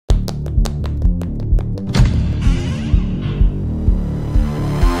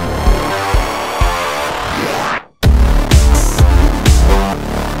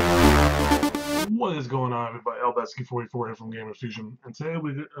Lebetsky44 here from Gamerfuzion, and today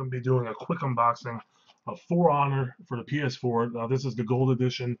we're going to be doing a quick unboxing of For Honor for the PS4. Now, this is the Gold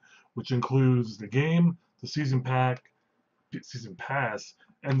Edition, which includes the game, the season pass,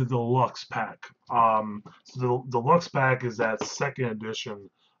 and the deluxe pack. So the deluxe pack is that second edition,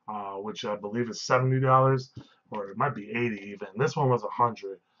 which I believe is $70, or it might be 80 even. This one was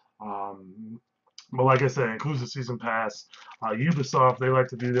 100. But like I said, it includes the season pass. Ubisoft, they like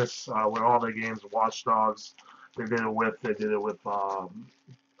to do this with all their games. Watch Dogs, they did it with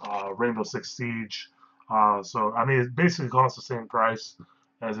Rainbow Six Siege. So I mean, it basically costs the same price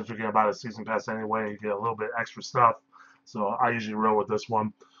as if you're gonna buy the season pass anyway. You get a little bit extra stuff. So I usually roll with this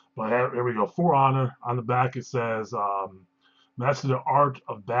one. But here we go. For Honor. On the back it says, "Master the art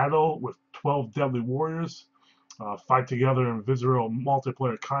of battle with 12 deadly warriors. Fight together in visceral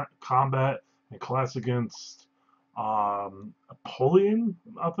multiplayer combat and class against Apollyon,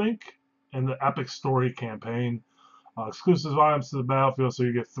 I think, in the epic story campaign. Exclusive items to the battlefield, so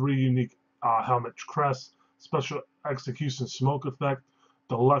you get 3 unique helmet crests, special execution smoke effect,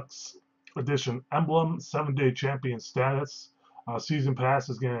 deluxe edition emblem, 7-day champion status. Season pass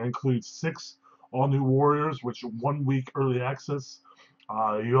is going to include 6 all-new warriors, which 1 week early access.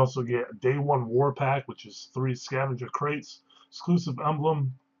 You also get Day 1 War Pack, which is 3 scavenger crates, exclusive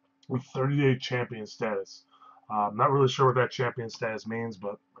emblem, with 30-day champion status. I'm not really sure what that champion status means,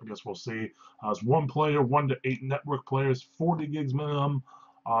 but I guess we'll see. It's 1 player, 1 to 8 network players, 40 gigs minimum,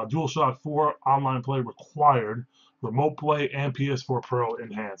 DualShock 4 online play required, remote play, and PS4 Pro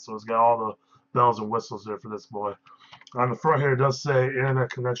enhanced. So it's got all the bells and whistles there for this boy. On the front here, it does say internet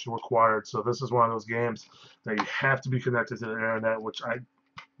connection required. So this is one of those games that you have to be connected to the internet, which I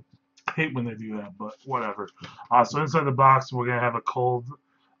hate when they do that, but whatever. So inside the box, we're going to have a code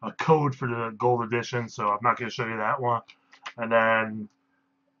for the Gold Edition, so I'm not going to show you that one. And then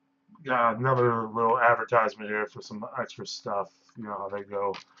got another little advertisement here for some extra stuff. You know how they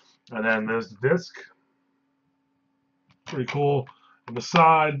go. And then there's the disc. Pretty cool. On the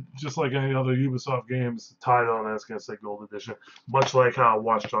side, just like any other Ubisoft games, the title, and it's going to say Gold Edition, much like how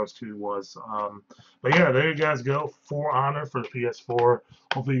Watch Dogs 2 was. But yeah, there you guys go. For Honor for the PS4.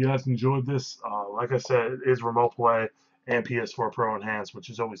 Hopefully you guys enjoyed this. Like I said, it is remote play and PS4 Pro enhanced,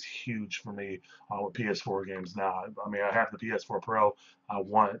 which is always huge for me with PS4 games now. I mean, I have the PS4 Pro. I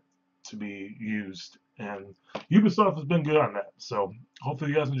want it to be used, and Ubisoft has been good on that. So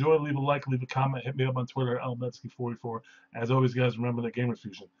hopefully you guys enjoyed. Leave a like, leave a comment, hit me up on Twitter at Lebetsky44. As always, guys, remember that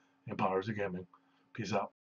Gamerfuzion empowers the gaming. Peace out.